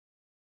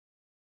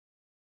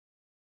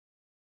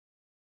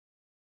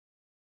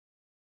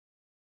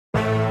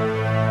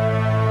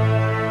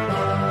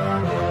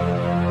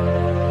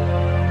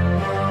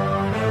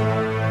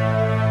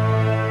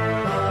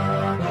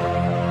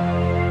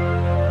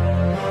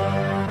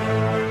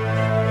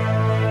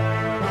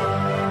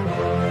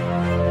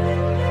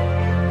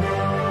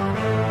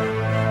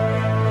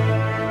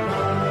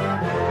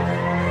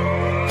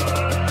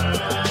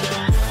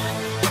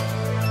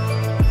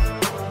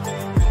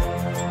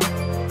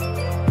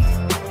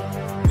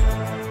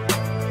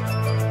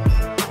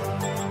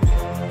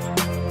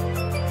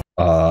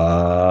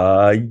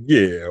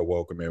Yeah,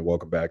 welcome in.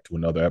 Welcome back to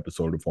another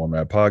episode of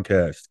Format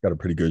Podcast. Got a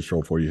pretty good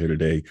show for you here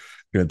today.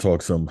 Going to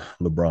talk some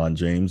LeBron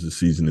James. The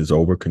season is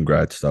over.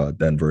 Congrats,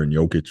 Denver and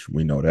Jokic.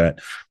 We know that.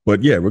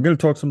 But yeah, we're going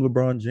to talk some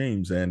LeBron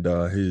James and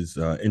his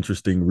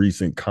interesting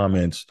recent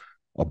comments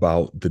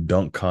about the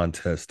dunk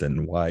contest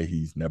and why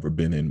he's never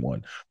been in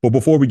one. But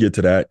before we get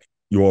to that,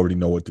 you already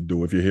know what to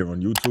do. If you're here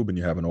on YouTube and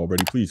you haven't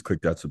already, please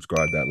click that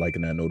subscribe, that like,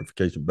 and that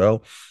notification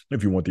bell.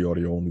 If you want the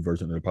audio only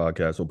version of the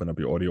podcast, open up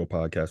your audio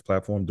podcast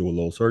platform, do a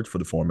little search for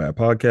the Format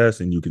Podcast,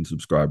 and you can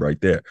subscribe right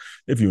there.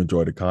 If you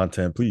enjoy the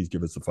content, please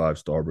give us a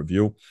 5-star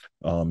review.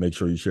 Make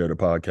sure you share the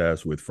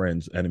podcast with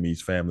friends,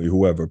 enemies, family,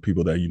 whoever,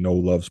 people that you know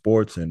love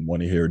sports and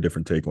want to hear a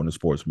different take on the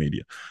sports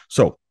media.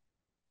 So,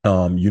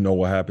 you know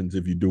what happens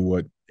if you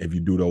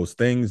do those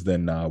things,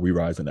 then we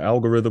rise in the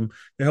algorithm.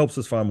 It helps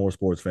us find more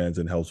sports fans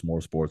and helps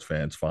more sports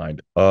fans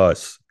find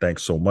us.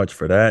 Thanks so much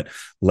for that.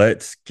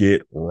 Let's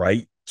get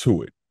right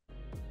to it.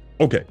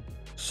 Okay,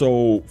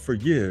 so for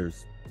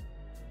years,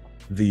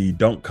 the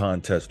dunk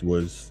contest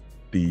was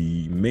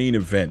the main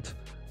event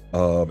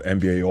of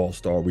NBA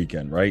All-Star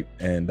Weekend, right?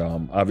 And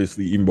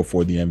obviously, even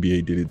before the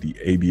NBA did it,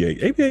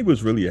 the ABA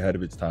was really ahead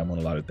of its time on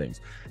a lot of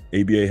things.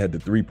 ABA had the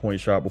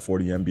three-point shot before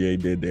the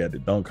NBA did. They had the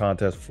dunk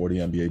contest before the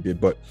NBA did.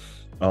 But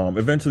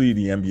eventually,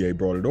 the NBA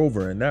brought it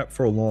over, and that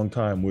for a long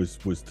time was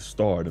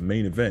the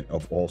main event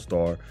of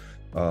All-Star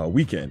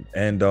Weekend.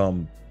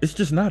 And it's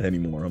just not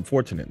anymore,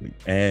 unfortunately.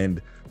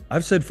 And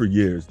I've said for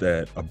years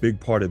that a big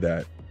part of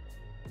that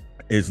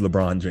is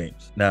LeBron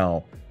James.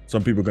 Now,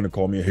 some people are going to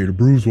call me a hater.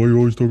 Bruce, why are you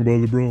always talking about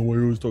LeBron? Why are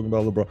you always talking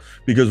about LeBron?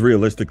 Because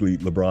realistically,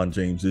 LeBron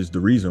James is the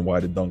reason why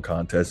the dunk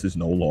contest is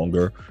no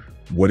longer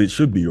what it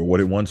should be or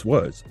what it once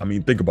was. I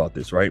mean, think about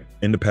this, right?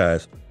 In the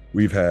past,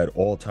 we've had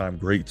all-time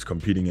greats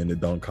competing in the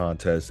dunk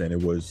contest, and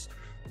it was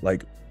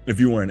like, if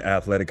you were an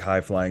athletic,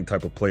 high-flying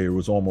type of player, it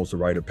was almost a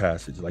rite of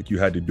passage. Like, you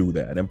had to do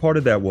that. And part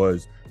of that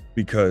was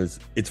because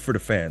it's for the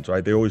fans,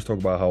 right? They always talk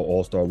about how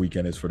All-Star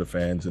Weekend is for the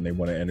fans and they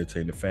want to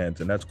entertain the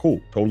fans, and that's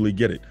cool. Totally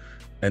get it.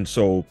 And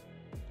so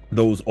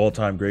those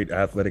all-time great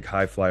athletic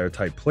high flyer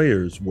type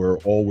players were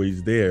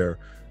always there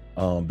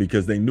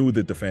because they knew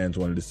that the fans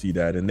wanted to see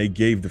that, and they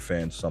gave the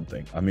fans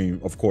something. I mean,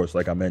 of course,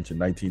 like I mentioned,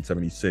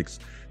 1976,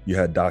 you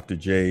had Dr.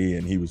 J,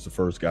 and he was the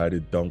first guy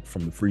to dunk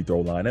from the free throw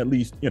line, at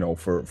least, you know,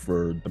 for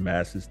the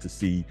masses to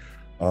see.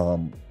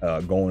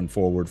 Going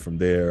forward from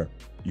there,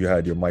 you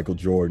had your Michael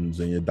Jordans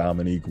and your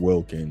Dominique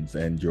Wilkins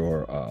and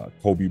your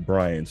Kobe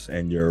Bryants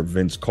and your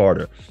Vince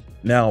Carter.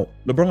 Now,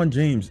 LeBron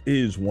James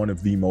is one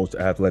of the most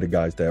athletic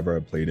guys to ever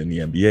have played in the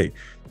NBA.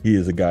 He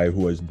is a guy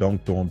who has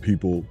dunked on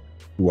people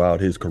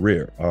throughout his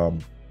career,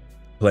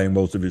 playing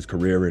most of his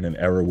career in an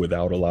era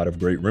without a lot of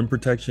great rim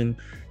protection.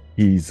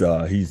 He's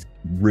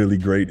really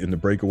great in the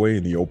breakaway,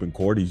 in the open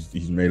court.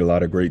 He's made a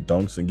lot of great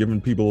dunks and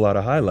given people a lot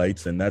of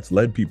highlights, and that's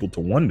led people to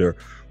wonder,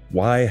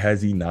 why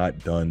has he not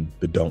done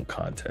the dunk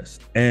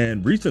contest?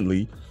 And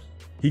recently,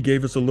 he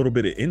gave us a little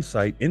bit of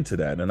insight into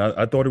that, and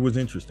I thought it was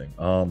interesting.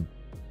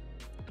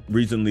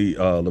 Recently,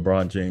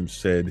 LeBron James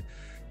said,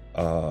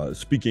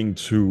 speaking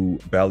to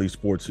Bally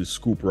Sports'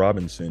 Scoop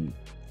Robinson,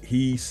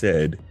 he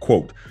said,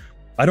 quote,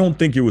 "I don't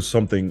think it was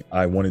something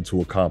I wanted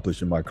to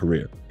accomplish in my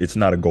career. It's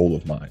not a goal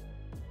of mine.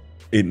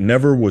 It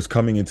never was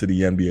coming into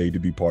the NBA to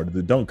be part of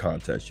the dunk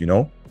contest, you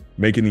know?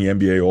 Making the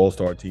NBA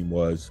All-Star team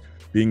was,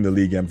 being the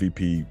league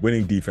MVP,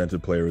 winning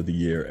Defensive Player of the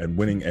Year, and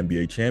winning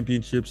NBA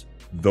championships.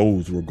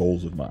 Those were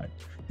goals of mine.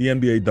 The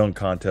NBA dunk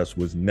contest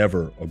was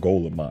never a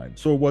goal of mine,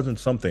 so it wasn't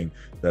something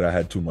that I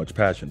had too much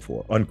passion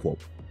for,"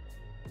 unquote.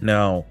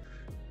 Now,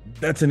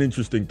 that's an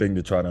interesting thing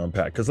to try to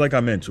unpack, because like I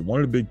mentioned,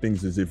 one of the big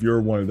things is if you're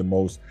one of the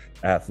most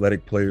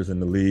athletic players in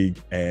the league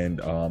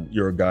and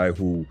you're a guy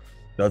who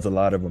does a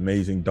lot of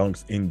amazing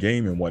dunks in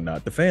game and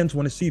whatnot, the fans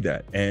want to see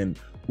that. And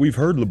we've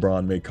heard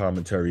LeBron make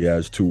commentary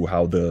as to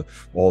how the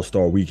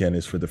All-Star Weekend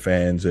is for the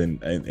fans,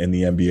 and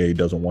the NBA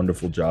does a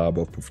wonderful job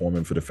of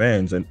performing for the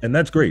fans, and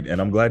that's great,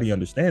 and I'm glad he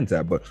understands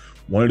that. But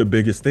one of the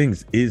biggest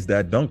things is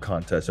that dunk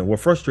contest, and what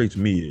frustrates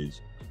me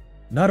is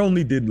not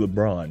only did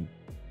LeBron,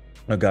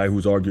 a guy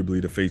who's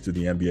arguably the face of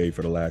the NBA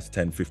for the last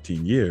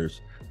 10-15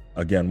 years,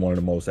 again, one of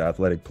the most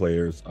athletic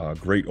players,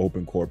 great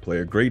open court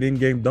player, great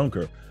in-game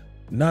dunker,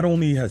 not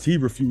only has he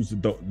refused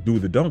to do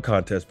the dunk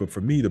contest, but for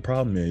me, the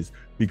problem is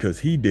because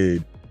he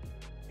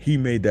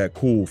made that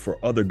cool for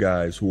other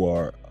guys who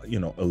are, you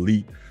know,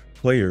 elite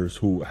players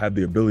who have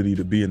the ability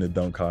to be in the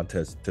dunk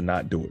contest to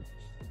not do it.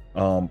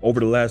 Over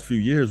the last few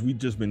years, we've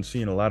just been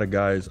seeing a lot of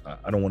guys,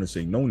 I don't want to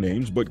say no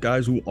names, but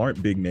guys who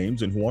aren't big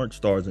names and who aren't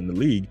stars in the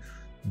league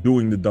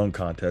doing the dunk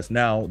contest.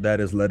 Now, that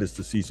has led us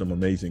to see some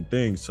amazing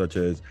things, such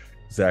as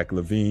Zach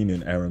LaVine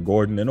and Aaron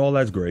Gordon, and all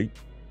that's great.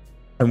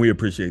 And we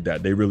appreciate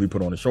that. They really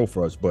put on a show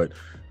for us, but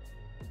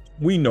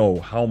we know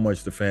how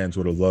much the fans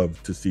would have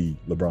loved to see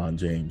LeBron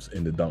James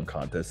in the dunk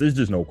contest. There's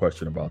just no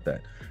question about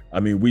that. I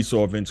mean, we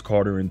saw Vince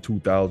Carter in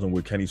 2000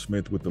 with Kenny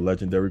Smith with the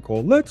legendary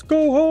call, "Let's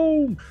go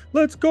home.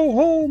 Let's go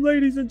home,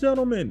 ladies and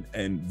gentlemen."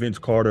 And Vince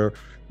Carter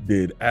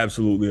did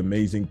absolutely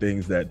amazing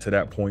things that to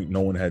that point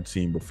no one had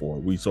seen before.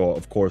 We saw,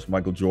 of course,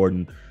 Michael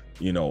Jordan,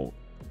 you know,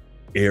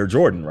 Air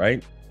Jordan,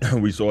 right?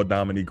 We saw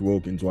Dominique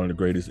Wilkins, one of the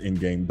greatest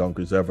in-game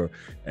dunkers ever,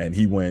 and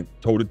he went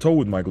toe-to-toe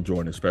with Michael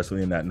Jordan,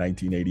 especially in that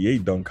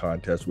 1988 dunk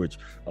contest, which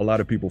a lot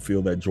of people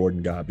feel that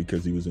Jordan got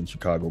because he was in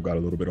Chicago, got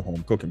a little bit of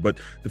home cooking. But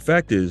the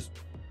fact is,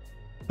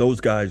 those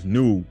guys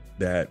knew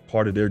that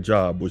part of their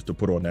job was to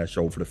put on that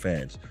show for the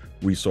fans.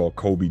 We saw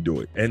Kobe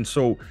do it. And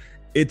so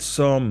it's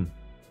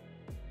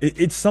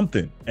it's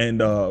something. And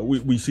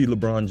we see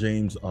LeBron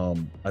James.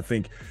 I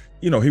think,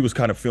 he was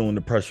kind of feeling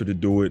the pressure to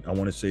do it. I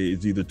want to say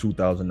it's either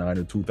 2009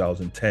 or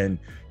 2010.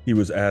 He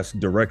was asked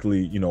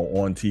directly,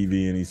 on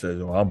TV, and he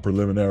says, "Oh, I'm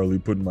preliminarily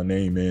putting my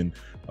name in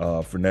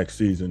for next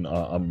season.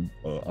 I'm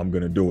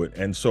going to do it."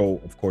 And so,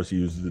 of course, he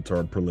uses the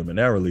term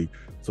preliminarily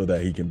so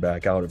that he can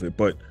back out of it.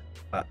 But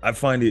I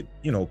find it,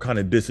 kind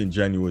of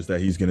disingenuous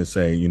that he's going to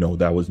say,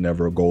 that was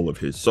never a goal of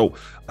his. So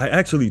I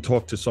actually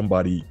talked to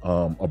somebody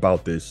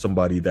about this,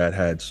 somebody that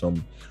had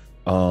some,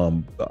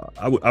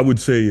 I would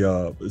say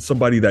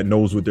somebody that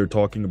knows what they're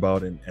talking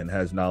about and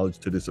has knowledge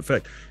to this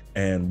effect.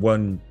 And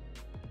one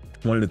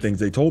of the things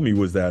they told me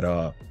was that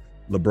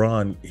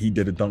LeBron, he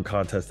did a dunk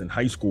contest in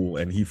high school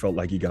and he felt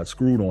like he got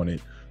screwed on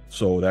it.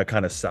 So that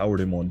kind of soured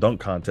him on dunk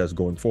contests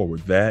going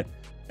forward. That,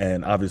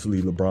 and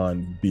obviously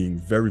LeBron being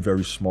very,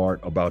 very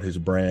smart about his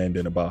brand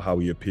and about how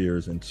he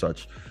appears and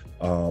such.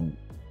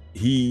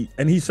 He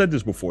said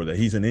this before, that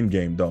he's an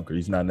in-game dunker.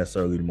 He's not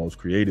necessarily the most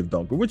creative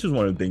dunker, which is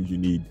one of the things you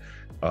need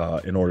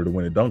in order to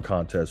win a dunk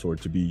contest or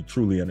to be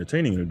truly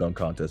entertaining in a dunk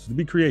contest, to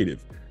be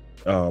creative.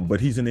 But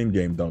he's an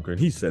in-game dunker,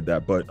 and he said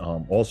that. But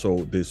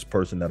also this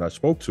person that I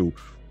spoke to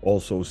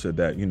also said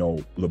that,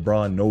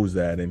 LeBron knows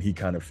that, and he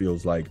kind of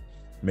feels like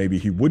maybe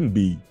he wouldn't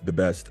be the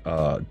best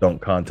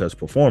dunk contest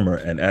performer,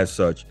 and as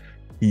such,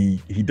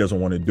 he doesn't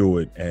want to do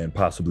it and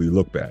possibly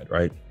look bad,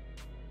 right?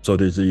 So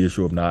there's the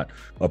issue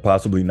of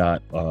possibly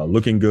not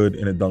looking good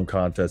in a dunk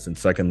contest, and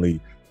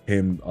secondly,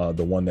 him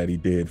the one that he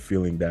did,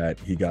 feeling that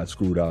he got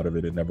screwed out of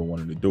it and never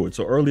wanted to do it.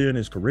 So earlier in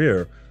his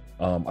career,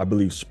 I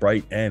believe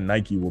Sprite and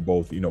Nike were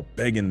both,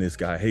 begging this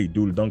guy, "Hey,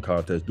 do the dunk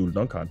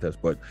contest,"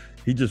 but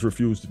he just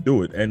refused to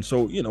do it. And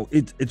so,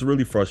 it's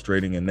really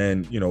frustrating. And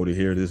then, to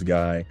hear this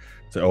guy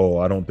say, "Oh,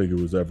 I don't think it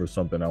was ever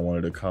something I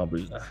wanted to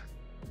accomplish,"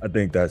 I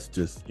think that's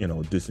just,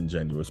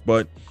 disingenuous.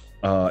 But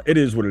it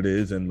is what it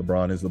is, and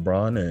LeBron is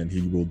LeBron, and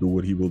he will do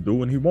what he will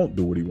do, and he won't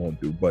do what he won't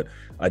do. But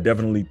I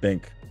definitely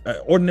think,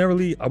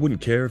 ordinarily, I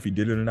wouldn't care if he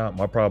did it or not.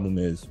 My problem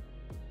is,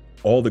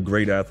 all the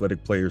great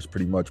athletic players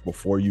pretty much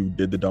before you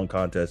did the dunk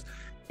contest,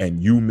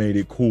 and you made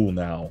it cool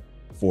now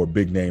for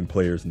big name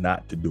players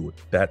not to do it.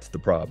 That's the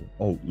problem.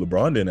 Oh,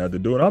 LeBron didn't have to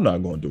do it, I'm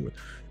not going to do it.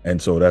 And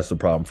so that's the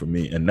problem for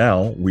me. And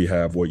now we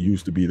have what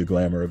used to be the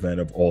glamour event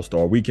of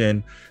All-Star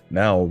Weekend.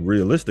 Now,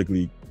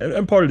 realistically,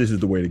 and part of this is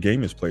the way the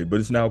game is played, but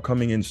it's now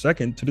coming in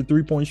second to the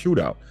three-point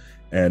shootout.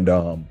 And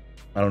I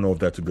don't know if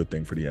that's a good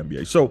thing for the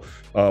NBA. So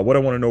what I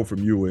want to know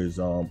from you is,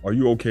 are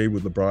you okay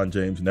with LeBron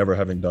James never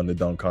having done the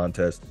dunk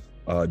contest?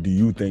 Do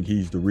you think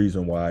he's the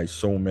reason why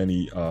so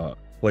many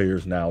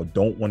players now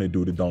don't want to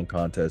do the dunk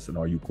contest, and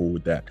are you cool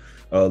with that?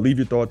 Leave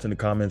your thoughts in the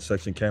comments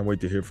section. Can't wait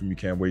to hear from you.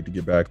 Can't wait to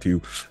get back to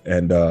you.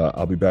 And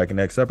I'll be back in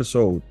the next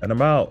episode. And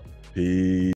I'm out. Peace.